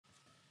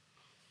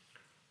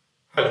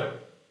Hello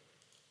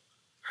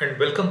and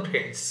welcome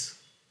friends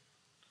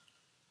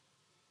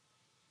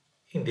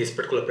in this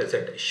particular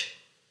presentation.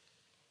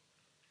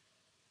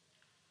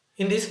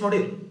 In this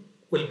module,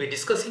 we'll be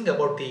discussing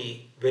about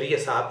the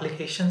various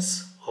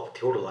applications of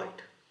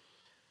theodolite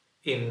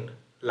in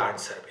land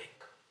surveying.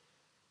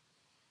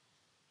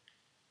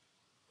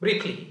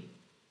 Briefly,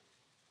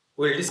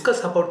 we'll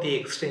discuss about the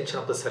extension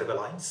of the survey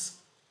lines,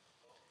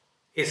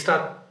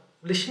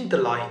 establishing the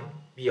line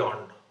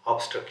beyond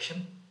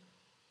obstruction,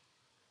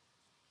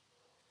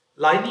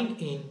 lining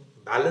in,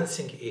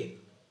 balancing in,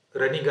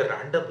 running a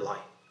random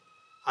line,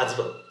 as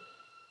well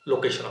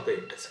location of the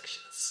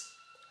intersections.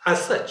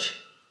 As such,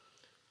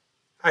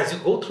 as you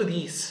go through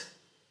these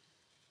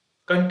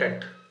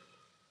content,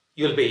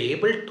 you'll be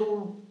able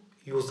to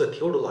use the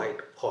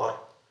theodolite for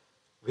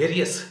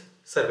various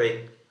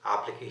surveying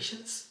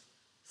applications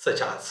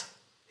such as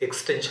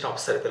extension of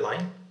survey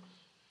line,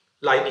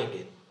 lining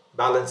in,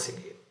 balancing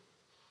in,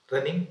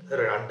 running a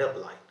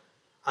random line,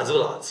 as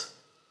well as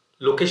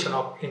location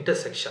of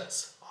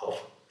intersections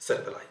of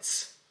survey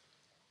lines.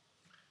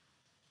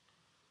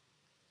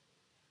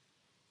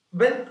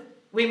 When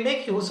we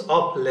make use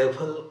of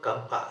level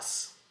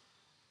compass,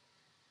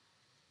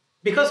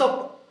 because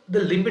of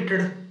the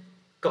limited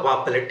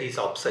capabilities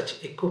of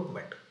such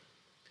equipment,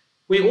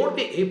 we won't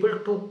be able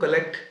to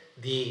collect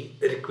the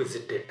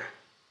requisite data.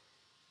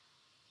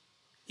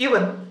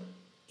 Even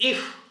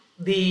if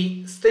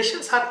the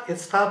stations are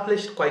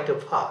established quite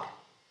far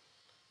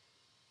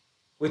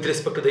with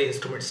respect to the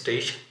instrument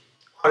station,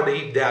 or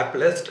if they are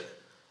placed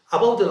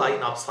above the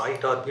line of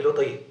sight or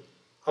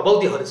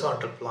above the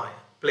horizontal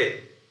plane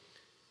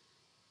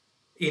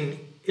in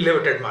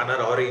elevated manner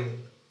or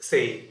in,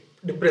 say,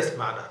 depressed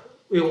manner,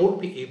 we won't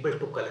be able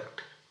to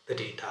collect the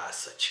data as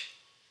such.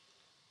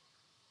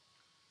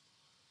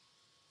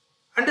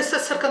 Under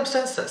such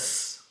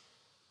circumstances,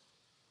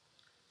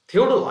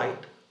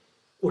 theodolite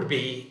would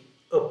be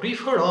a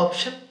preferred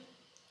option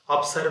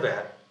of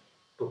surveyor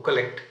to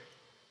collect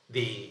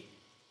the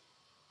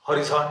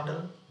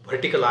horizontal,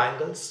 vertical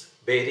angles,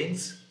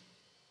 bearings,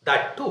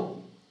 that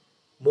too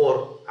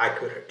more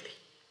accurately.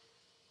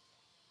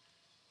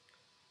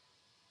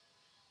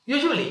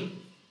 Usually,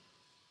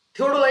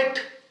 theodolite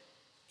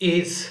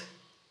is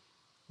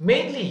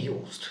mainly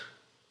used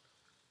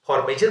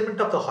for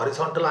measurement of the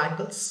horizontal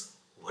angles,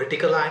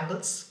 vertical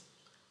angles,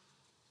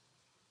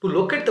 to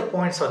locate the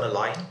points on a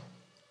line,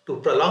 to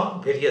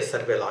prolong various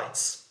survey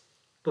lines,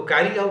 to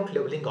carry out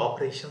leveling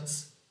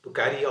operations, to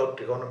carry out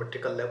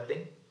trigonometrical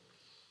leveling,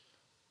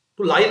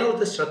 to line out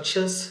the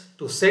structures,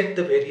 to set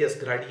the various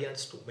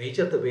gradients, to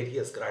measure the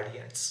various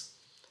gradients,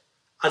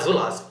 as well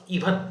as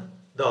even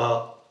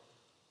the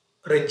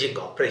ranging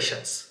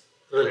operations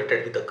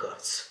related with the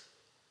curves.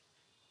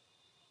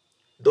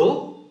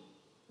 Though,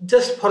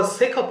 just for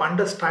sake of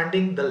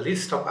understanding, the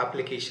list of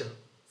applications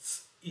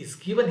is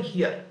given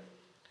here.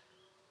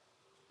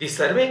 The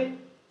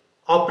surveying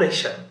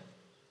operation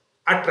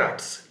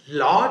attracts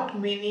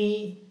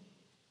many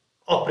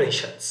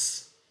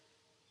operations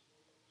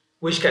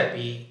which can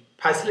be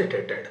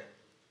facilitated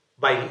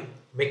by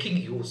making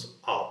use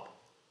of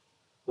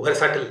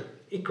versatile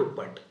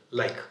equipment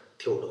like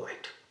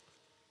theodolite.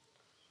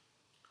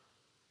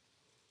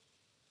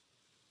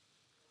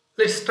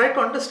 Let's try to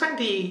understand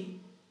the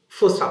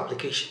first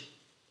application.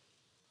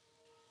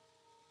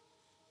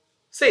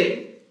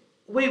 Say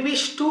we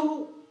wish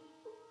to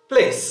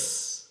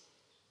place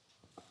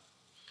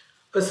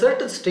a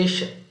certain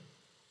station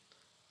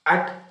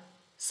at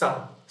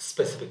some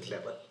specific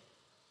level.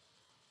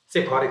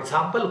 Say for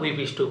example, we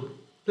wish to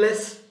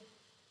place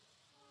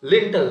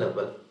lintel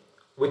level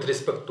with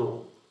respect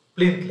to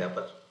plinth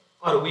level,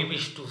 or we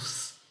wish to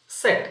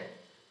set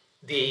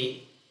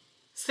the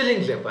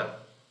ceiling level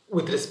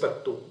with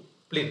respect to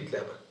plinth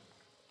level.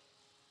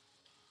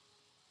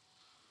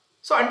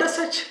 So under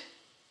such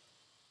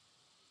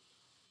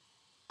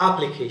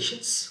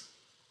applications,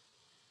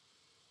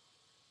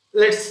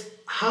 let's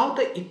have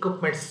the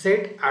equipment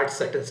set at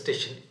certain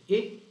station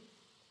A,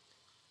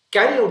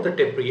 carry out the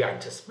temporary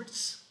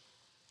adjustments,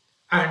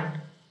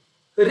 and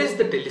raise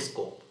the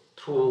telescope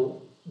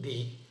through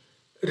the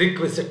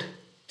requisite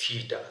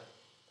theta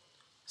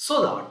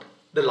so that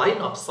the line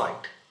of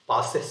sight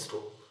passes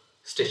through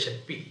station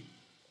P.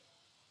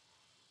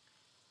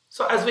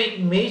 So as we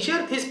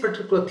measure this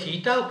particular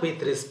theta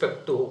with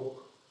respect to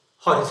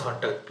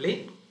horizontal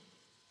plane,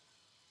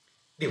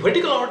 the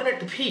vertical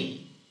ordinate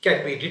V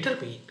can be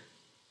determined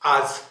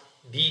as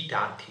d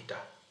tan theta.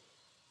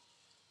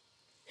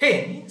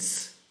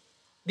 Hence,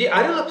 the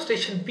aerial of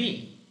station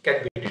B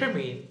can be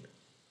determined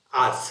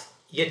as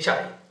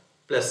HI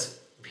plus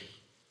V.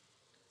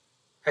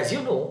 As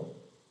you know,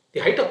 the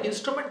height of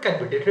instrument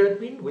can be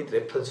determined with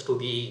reference to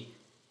the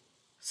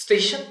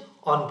station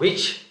on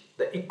which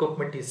the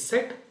equipment is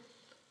set,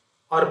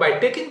 or by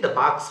taking the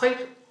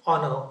backside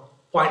on a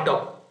point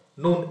of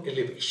known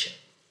elevation.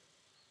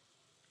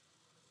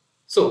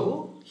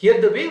 So, here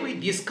the way we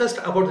discussed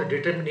about the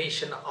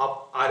determination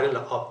of RL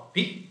of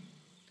B,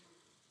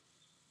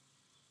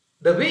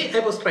 The way I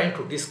was trying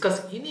to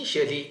discuss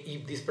initially,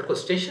 if this particular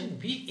station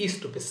B is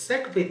to be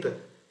set with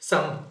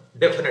some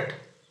definite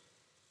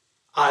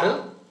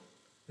RL,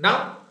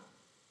 now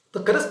the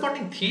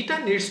corresponding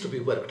theta needs to be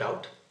worked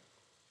out.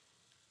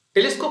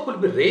 Telescope will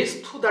be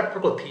raised through that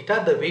particular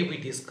theta the way we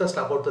discussed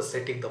about the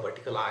setting the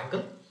vertical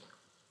angle,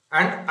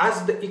 and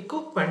as the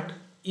equipment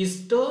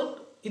is turned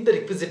in the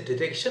requisite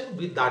direction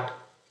with that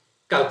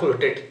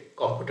calculated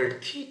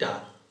computed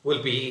theta,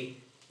 will be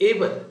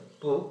able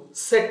to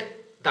set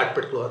that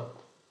particular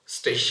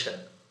station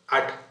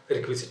at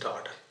requisite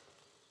order.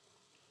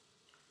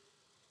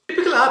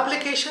 Typical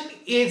application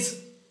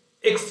is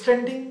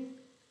extending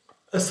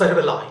a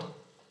survey line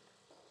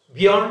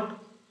beyond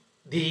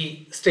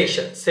the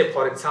station. Say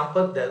for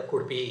example, there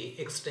could be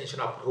extension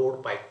of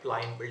road,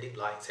 pipeline, building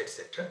lines,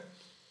 etc.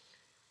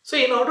 So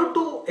in order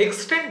to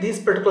extend this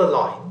particular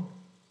line,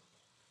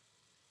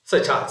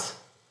 such as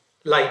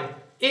line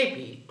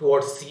AB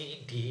towards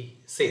CD,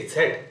 say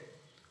Z,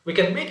 we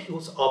can make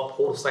use of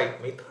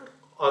foresight method,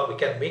 or we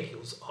can make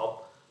use of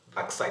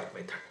backsight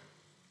method.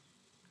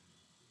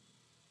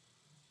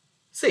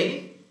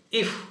 Say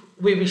if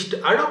we wish to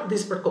adopt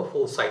this particular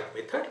foresight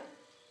method,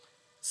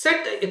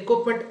 set the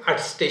equipment at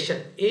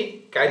station A,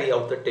 carry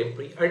out the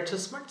temporary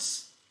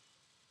adjustments,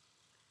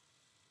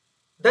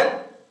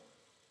 then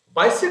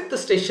bisect the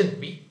station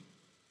B,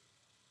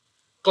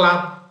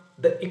 clamp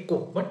the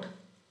equipment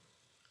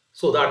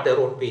so that there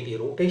won't be the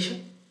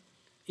rotation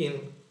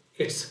in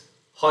its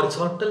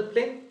horizontal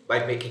plane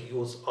by making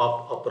use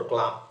of upper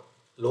clamp,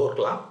 lower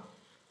clamp.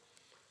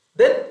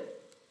 Then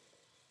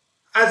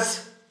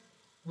as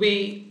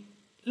we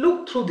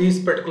look through this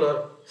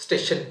particular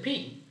station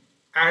P,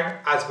 and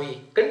as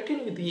we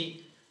continue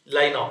the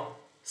line of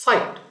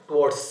sight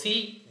towards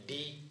C,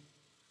 D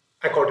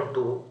according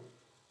to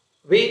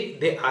way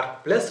they are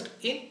placed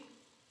in,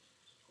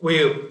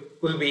 we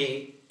will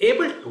be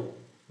able to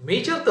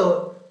measure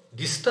the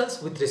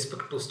distance with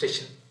respect to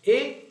station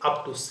A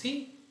up to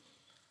C,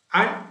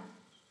 and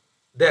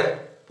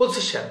their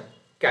position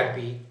can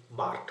be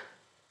marked.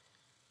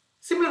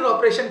 Similar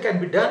operation can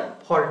be done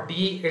for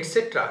D,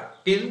 etc.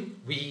 till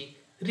we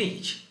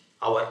reach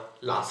our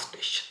last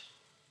station.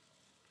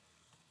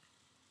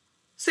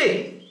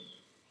 Say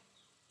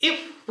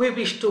if we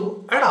wish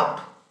to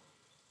adopt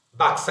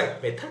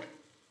backsight method,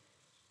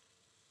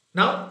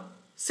 now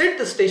set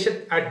the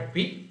station at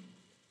B,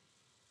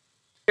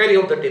 carry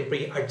out the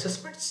temporary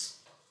adjustments,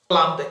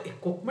 clamp the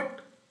equipment,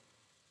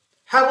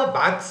 have a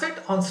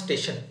backsight on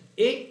station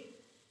A,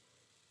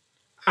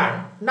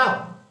 and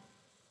now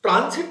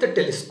transit the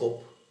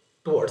telescope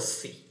towards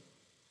C.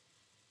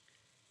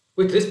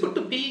 With respect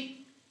to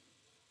B,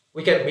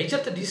 we can measure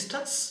the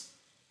distance,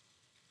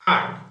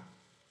 and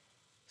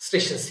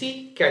station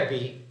C can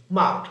be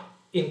marked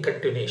in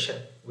continuation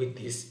with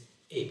this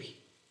AB.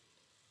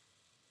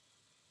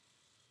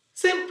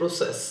 Same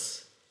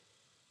process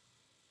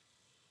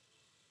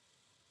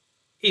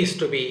is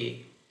to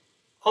be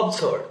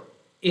observed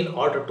in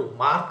order to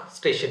mark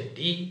station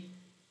D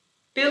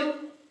till,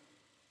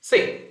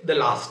 say, the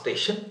last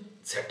station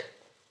Z.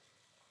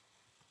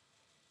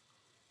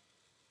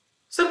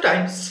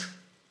 Sometimes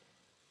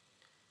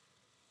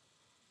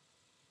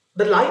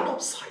the line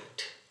of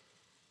sight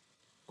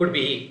could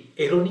be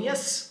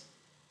erroneous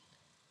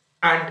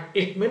and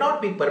it may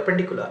not be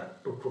perpendicular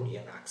to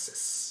Brownian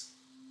axis.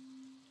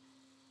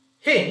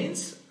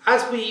 Hence,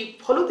 as we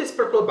follow this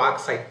particular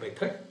backsight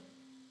method,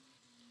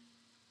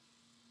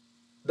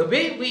 the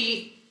way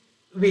we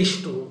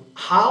wish to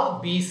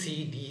have B,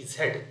 C, D,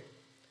 Z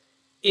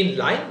in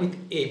line with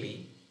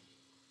AB,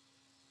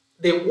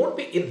 they won't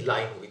be in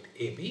line with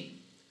AB,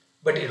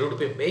 but it would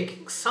be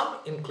making some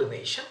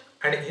inclination,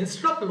 and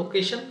instead of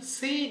location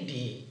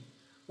CD,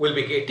 we'll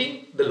be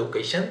getting the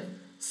location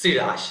C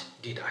dash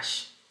D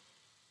dash,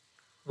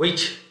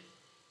 which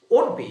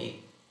won't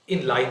be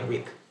in line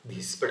with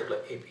this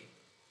particular AB.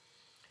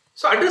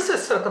 So under such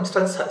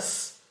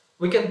circumstances,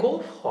 we can go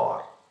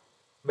for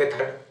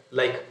method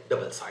like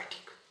double sighting.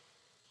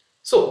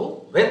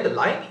 So when the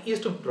line is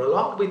to be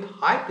prolonged with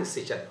high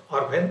precision,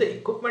 or when the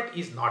equipment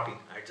is not in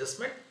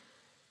adjustment,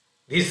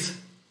 this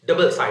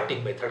double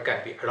sighting method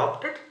can be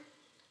adopted.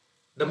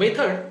 The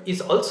method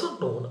is also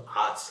known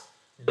as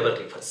double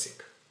reversing.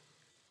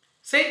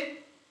 Say,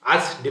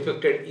 as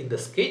depicted in the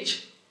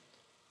sketch,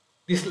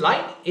 this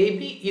line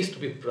AB is to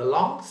be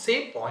prolonged,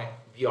 say, point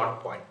beyond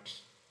point T.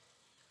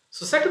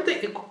 So set up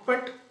the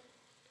equipment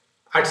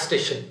at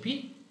station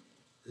P,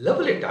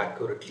 level it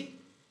accurately.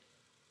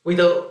 With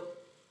a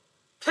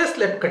face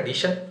left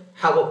condition,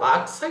 have a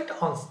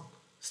backsight on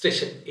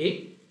station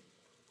A,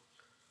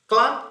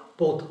 clamp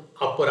both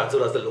upper as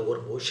well as the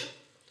lower motion.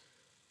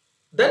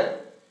 Then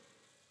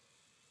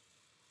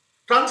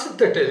transit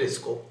the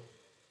telescope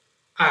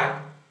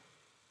and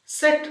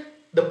set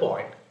the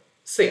point,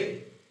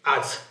 say,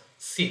 as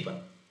C1.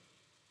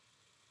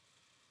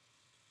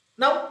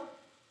 Now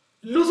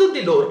loosen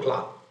the lower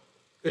clamp,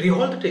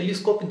 rehold the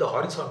telescope in the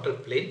horizontal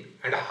plane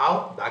and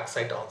have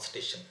backsight on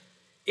station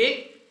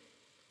A.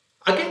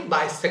 Again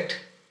bisect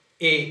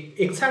A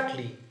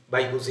exactly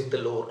by using the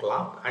lower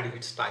clamp and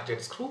its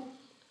tangent screw.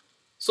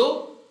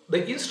 So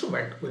the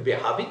instrument will be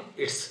having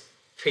its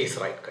face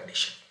right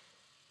condition.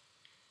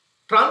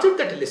 Transit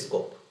the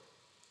telescope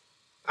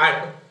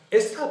and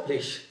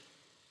establish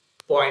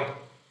point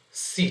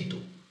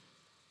C2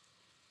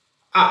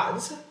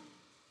 as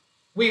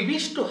we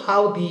wish to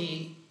have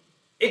the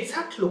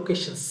exact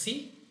location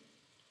C.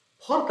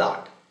 For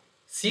that,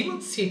 C1,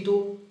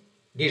 C2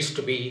 needs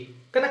to be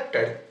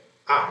connected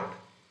and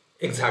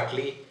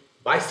exactly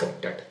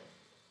bisected.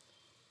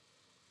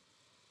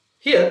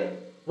 Here,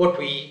 what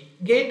we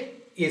get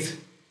is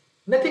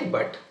nothing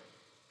but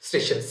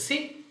station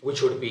C,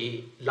 which would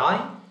be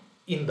lying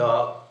in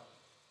the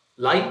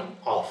line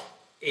of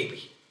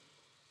AB.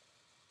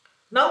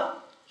 Now,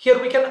 here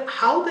we can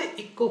have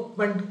the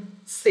equipment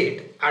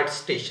set at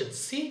station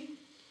C,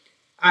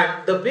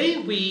 and the way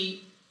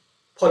we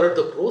follow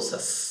the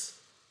process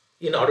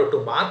in order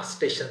to mark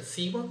station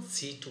C1,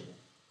 C2.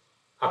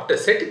 After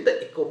setting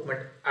the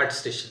equipment at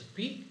station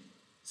B,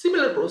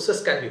 similar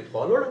process can be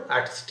followed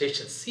at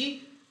station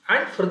C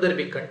and further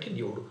be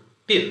continued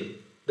till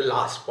the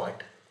last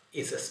point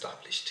is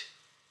established.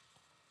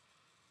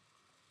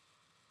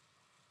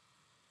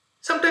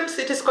 Sometimes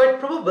it is quite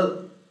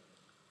probable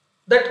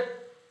that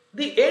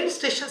the end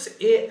stations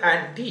A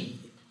and D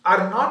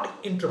are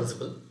not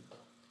intransable,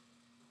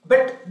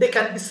 but they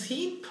can be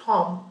seen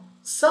from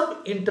some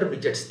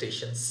intermediate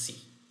station C.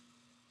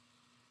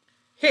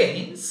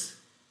 Hence,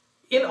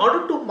 in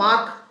order to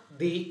mark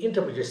the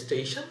intermediate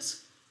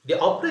stations, the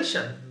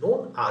operation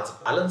known as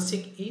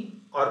balancing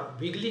in or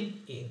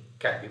wiggling in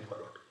can be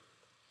followed.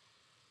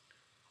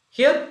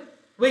 Here,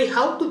 we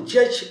have to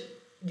judge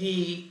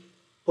the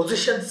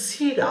position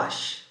C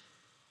dash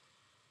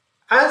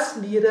as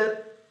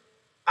nearer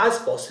as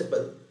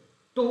possible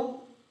to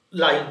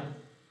line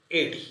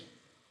AD.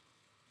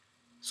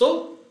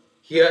 So,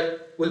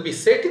 here we'll be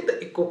setting the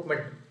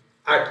equipment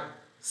at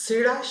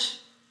C dash,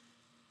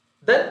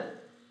 then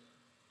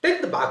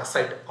take the back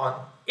sight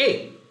on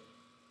A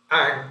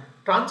and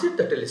transit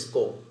the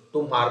telescope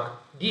to mark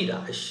D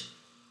dash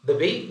the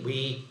way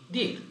we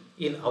did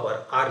in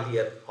our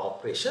earlier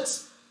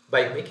operations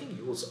by making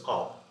use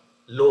of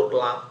lower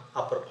clamp,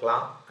 upper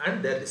clamp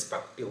and their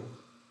respective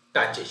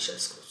tangential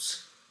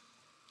screws.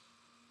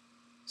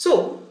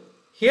 So,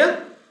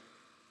 here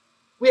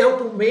we have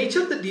to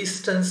measure the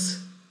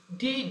distance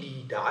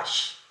DD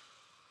dash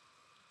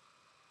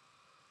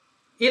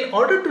in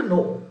order to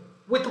know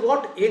with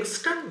what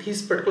extent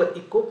this particular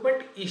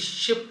equipment is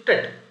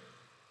shifted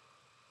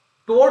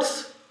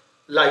towards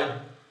line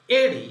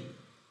AD.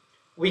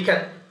 We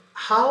can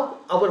have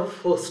our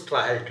first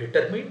trial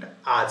determined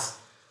as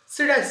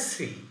C dash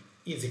C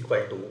is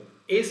equal to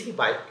AC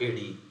by AD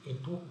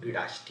into D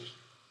dash D.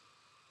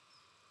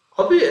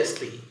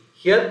 Obviously,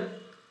 here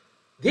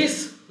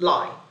this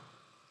line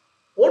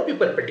won't be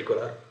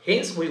perpendicular,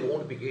 hence we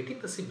won't be getting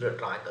the similar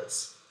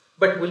triangles,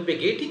 but we'll be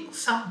getting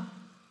some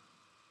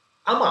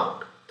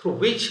amount through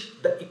which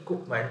the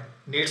equipment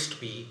needs to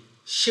be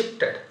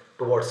shifted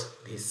towards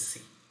this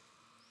C.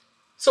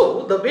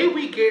 So the way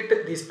we get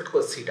this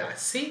particular C dash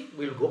C,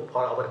 we'll go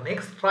for our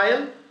next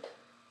trial,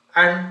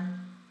 and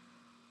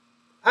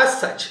as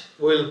such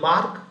we will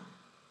mark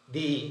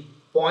the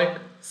point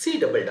C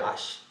double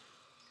dash,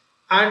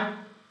 and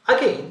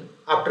again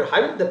after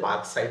having the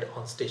back side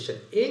on station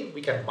A,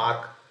 we can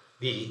mark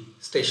the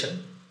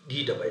station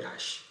D double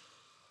dash.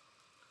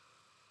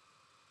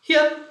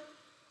 Here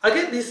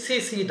again this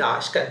CC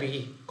dash can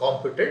be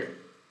computed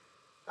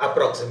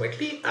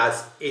approximately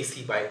as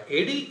AC by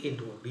AD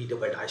into D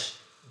double dash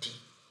D.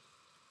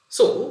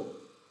 So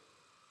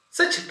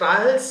such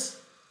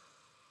trials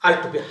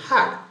are to be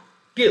had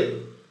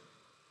till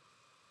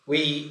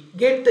we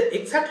get the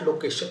exact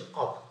location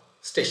of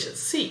station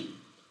C,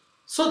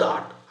 so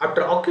that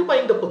after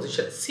occupying the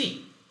position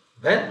C,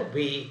 when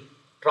we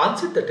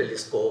transit the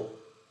telescope,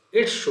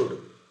 it should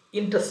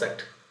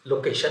intersect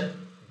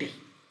location D.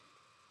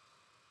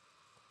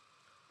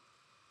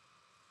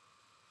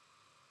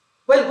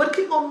 While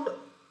working on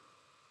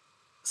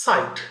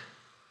site,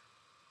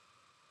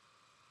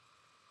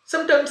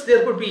 sometimes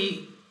there could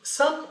be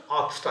some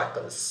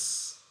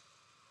obstacles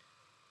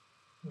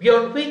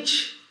beyond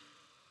which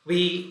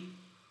we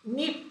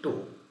need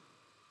to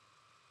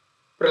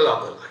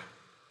prolong a line.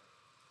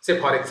 Say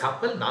for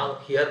example, now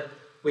here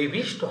we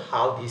wish to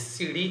have this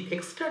CD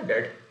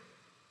extended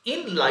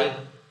in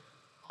line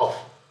of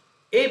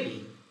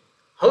AB.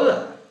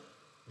 However,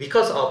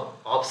 because of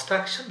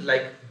obstruction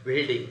like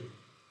building,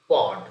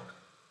 pond,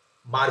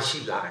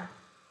 marshy land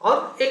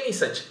or any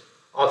such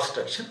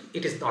obstruction,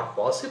 it is not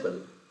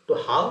possible to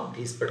have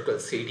this particular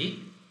CD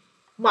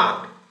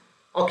marked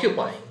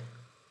occupying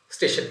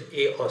station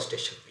A or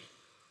station B.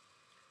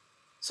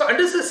 So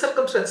under such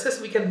circumstances,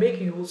 we can make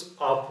use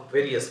of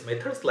various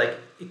methods like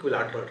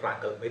equilateral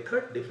triangle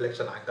method,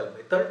 deflection angle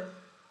method,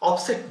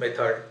 offset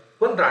method,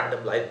 one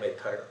random line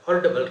method or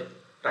double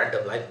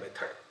random line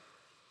method.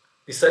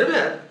 The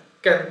surveyor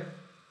can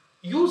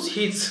use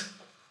his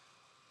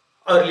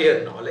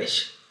earlier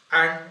knowledge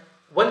and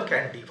one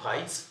can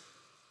devise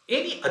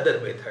any other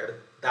method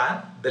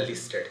than the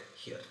listed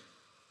here.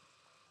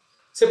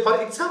 Say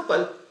for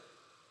example,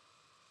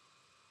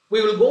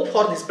 we will go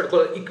for this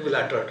particular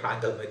equilateral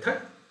triangle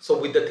method. So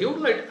with the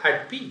theodolite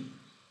at P,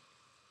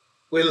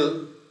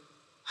 we'll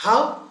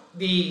have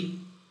the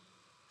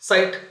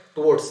sight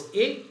towards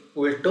A,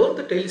 we will turn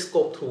the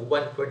telescope through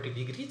 120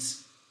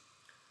 degrees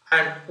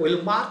and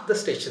we'll mark the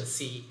station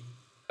C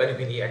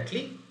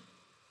conveniently.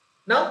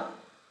 Now,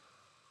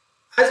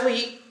 as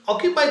we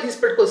occupy this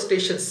particular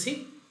station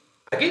C,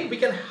 again we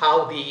can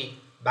have the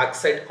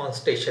backside on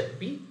station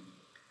B.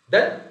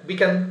 Then we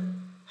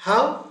can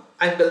have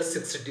angle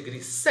 60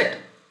 degrees set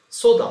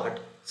so that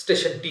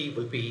station D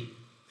will be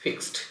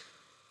fixed.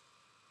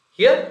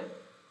 Here,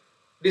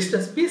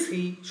 distance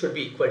BC should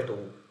be equal to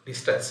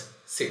distance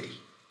CD.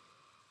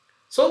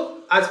 So,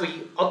 as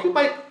we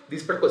occupy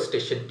this particular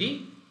station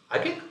D,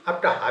 again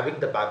after having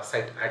the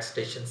backside at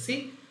station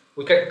C,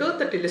 we can turn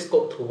the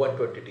telescope through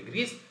 120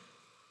 degrees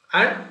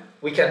and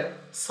we can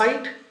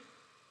sight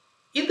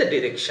in the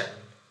direction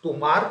to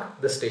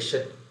mark the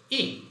station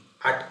E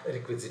at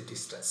requisite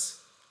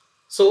distance.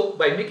 So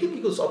by making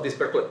use of this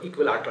particular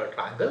equilateral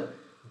triangle,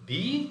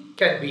 D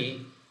can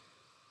be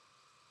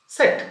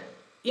set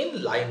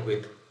in line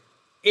with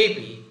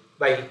AB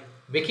by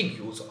making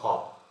use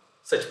of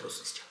such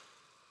procedure.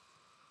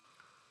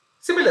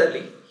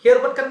 Similarly,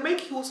 here one can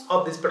make use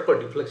of this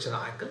particular deflection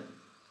angle.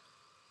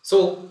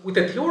 So with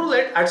a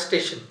theodolite at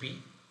station P,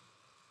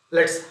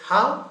 let's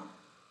have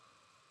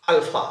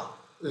alpha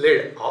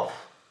laid off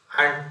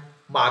and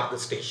mark the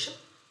station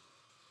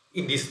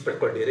in this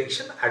particular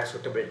direction at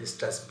suitable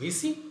distance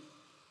BC.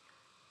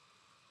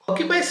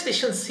 Occupy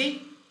station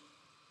C,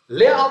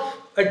 lay off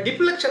a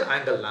deflection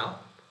angle now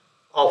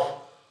of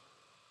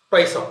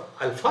twice of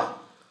alpha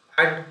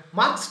and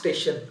mark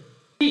station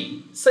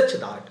P such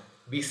that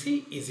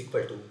BC is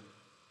equal to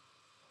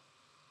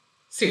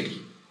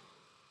CD.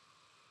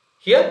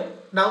 Here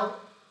now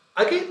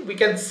again we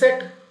can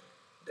set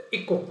the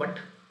equipment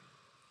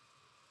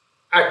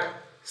at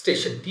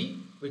station D.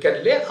 We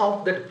can lay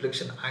off the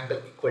deflection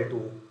angle equal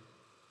to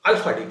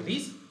alpha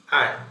degrees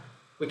and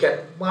we can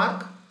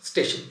mark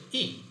station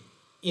E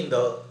in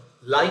the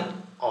line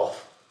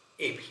of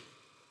AB.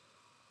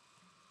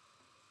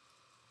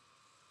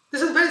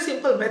 This is a very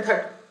simple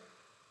method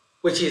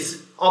which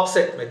is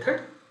offset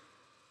method.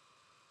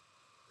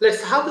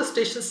 Let's have the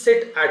station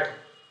set at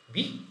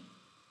B.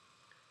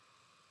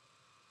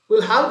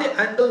 We'll have the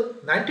angle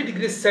 90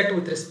 degrees set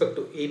with respect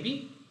to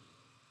AB.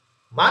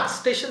 Mark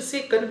station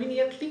C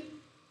conveniently.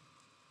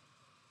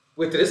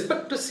 With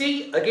respect to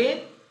C,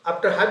 again,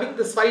 after having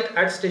the sight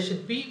at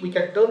station B, we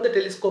can turn the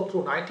telescope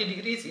through 90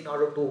 degrees in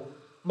order to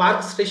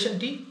mark station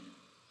D.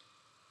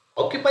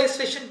 Occupy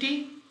station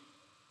D.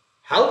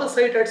 Have the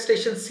sight at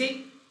station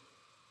C.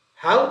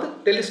 Have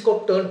the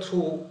telescope turned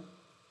through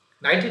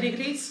 90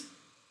 degrees.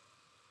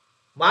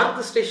 Mark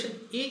the station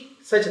E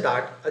such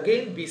that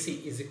again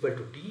BC is equal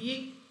to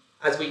DE.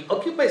 As we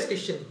occupy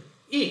station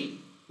E,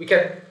 we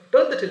can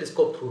turn the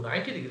telescope through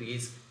 90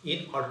 degrees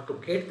in order to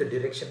get the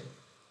direction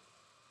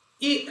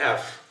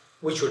EF,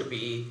 which would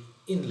be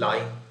in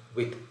line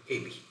with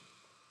AB.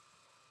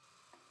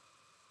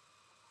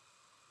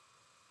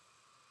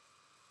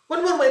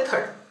 One more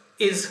method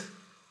is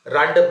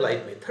random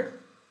line method.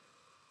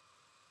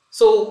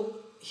 So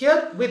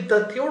here with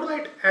the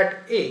theodolite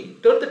at A,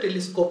 turn the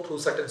telescope through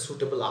certain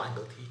suitable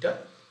angle theta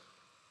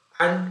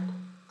and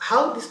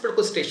have this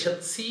particular station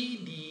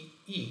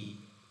CDE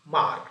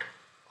marked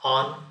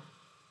on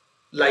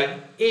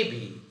line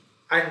AB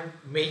and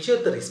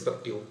measure the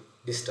respective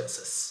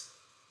distances.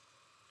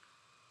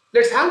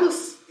 Let's have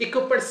this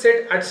equipment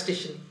set at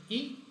station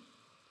E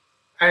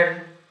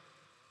and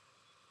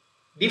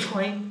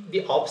define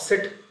the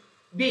offset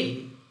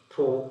B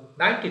through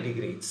 90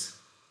 degrees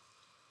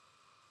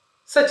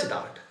such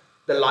that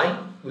the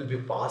line will be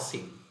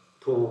passing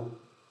through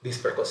this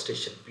particular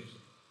station B.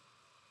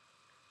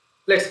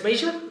 Let's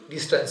measure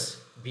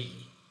distance B.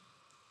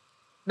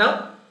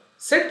 Now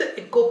set the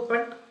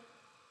equipment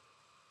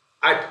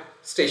at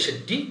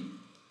station D,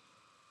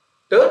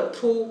 turn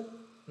through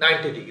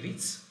 90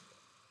 degrees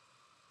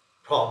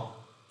from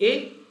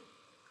A,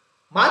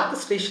 mark the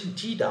station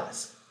G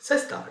dash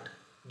such that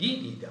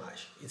DD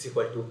dash is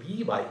equal to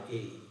B by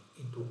A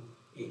into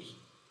AD.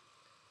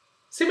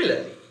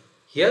 Similarly,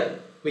 here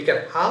we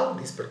can have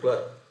this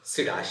particular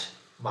C dash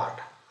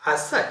marked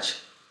as such.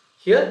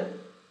 Here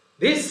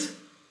this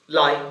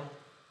line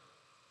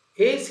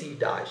AC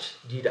dash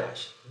D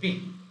dash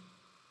B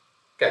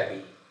can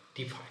be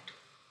defined.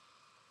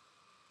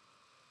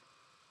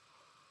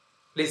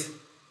 Please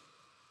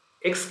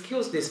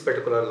excuse this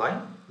particular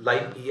line.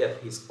 Line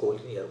EF is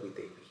collinear with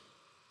AB.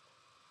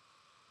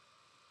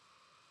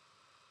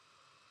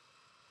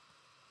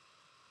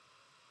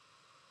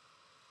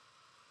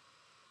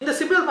 In the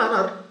similar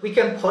manner, we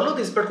can follow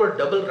this particular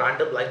double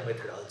random line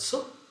method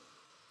also.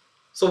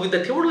 So with the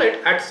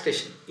theodolite at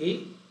station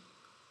A,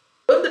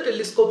 turn the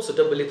telescope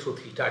suitably through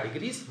theta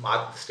degrees,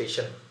 mark the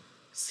station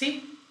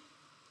C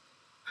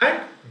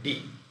and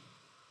D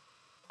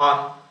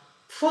on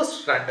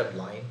first random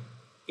line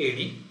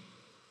AD.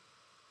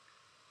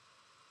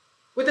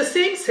 With the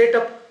same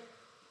setup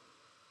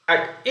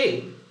at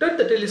A, turn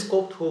the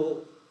telescope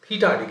through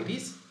theta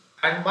degrees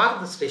and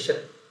mark the station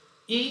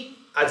E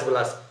as well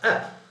as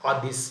F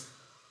on this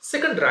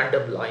second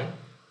random line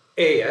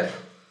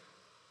AF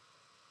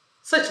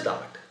such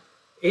that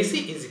AC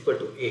is equal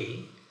to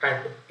AE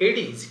and AD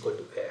is equal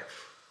to AF.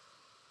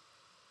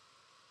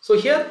 So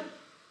here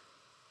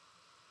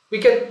we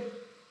can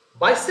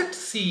bisect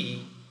CE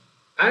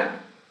and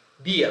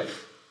DF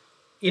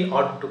in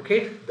order to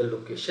get the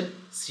location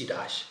C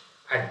dash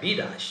and D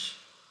dash,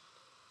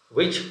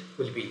 which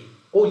will be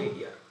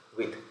collinear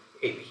with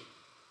AB.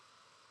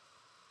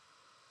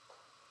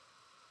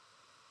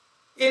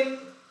 In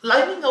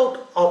lining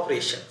out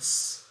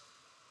operations,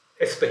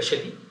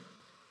 especially,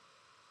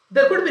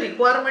 there could be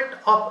requirement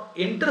of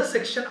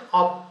intersection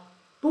of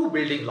two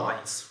building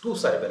lines, two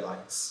survey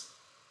lines,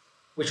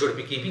 which would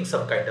be keeping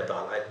some kind of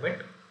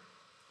alignment.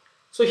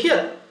 So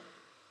here,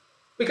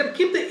 we can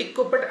keep the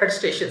equipment at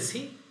station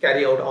C,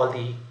 carry out all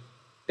the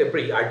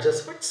temporary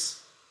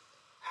adjustments,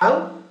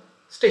 have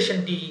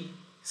station D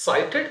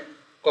sighted,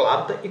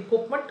 clamp the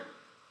equipment.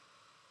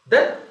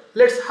 Then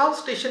let's have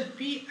station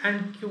P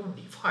and Q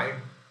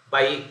defined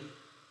by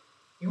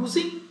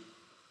using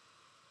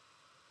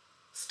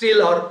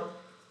steel or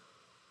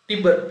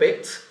timber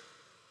pegs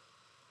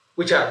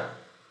which are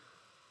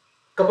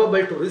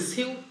capable to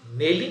receive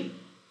nailing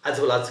as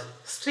well as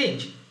string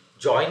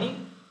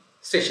joining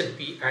station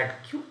P and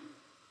Q.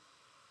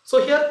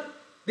 So here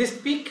this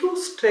PQ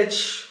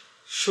stretch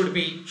should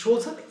be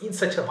chosen in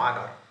such a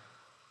manner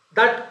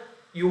that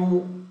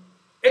you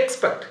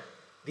expect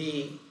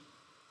the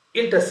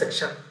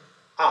intersection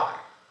R,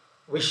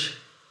 which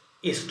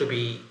is to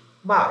be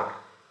marked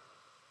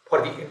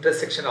for the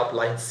intersection of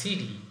line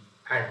CD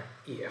and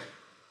EF.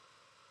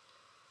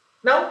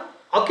 Now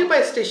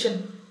occupy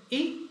station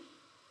E,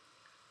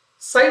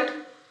 sight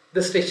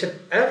the station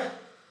F,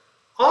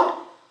 or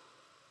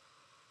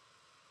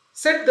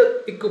set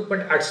the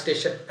equipment at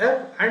station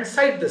F and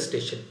sight the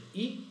station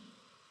E.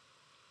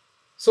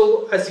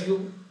 So as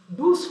you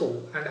do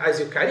so and as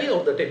you carry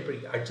out the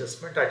temporary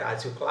adjustment and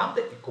as you clamp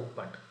the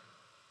equipment,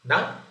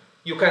 now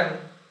you can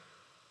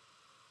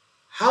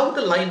have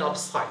the line of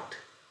sight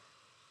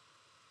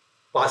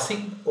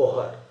passing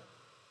over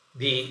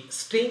the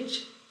string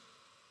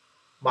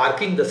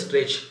marking the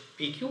stretch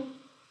PQ.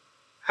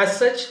 As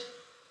such,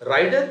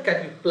 rider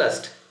can be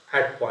placed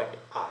at point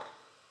R.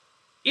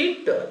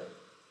 In turn,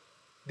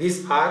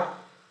 this R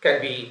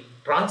can be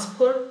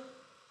transferred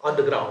on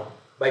the ground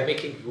by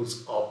making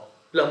use of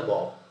plumb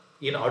bob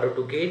in order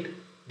to get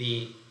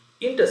the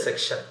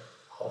intersection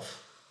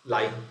of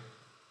line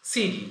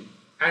CD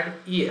and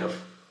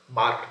EF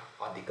marked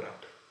on the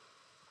ground.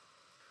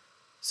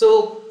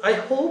 So I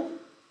hope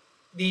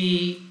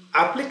the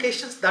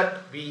applications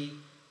that we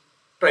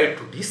tried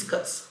to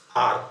discuss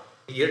are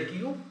clear to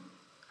you.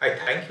 I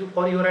thank you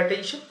for your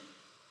attention.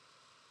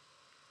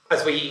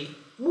 As we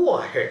move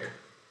ahead,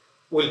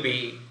 we'll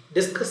be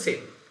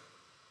discussing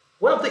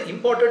one of the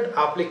important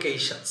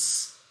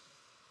applications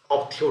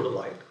of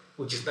theodolite,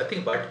 which is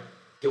nothing but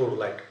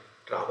theodolite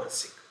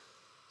traversing.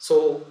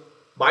 So,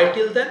 bye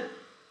till then.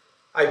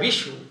 I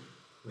wish you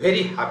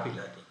very happy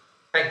learning.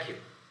 Thank you.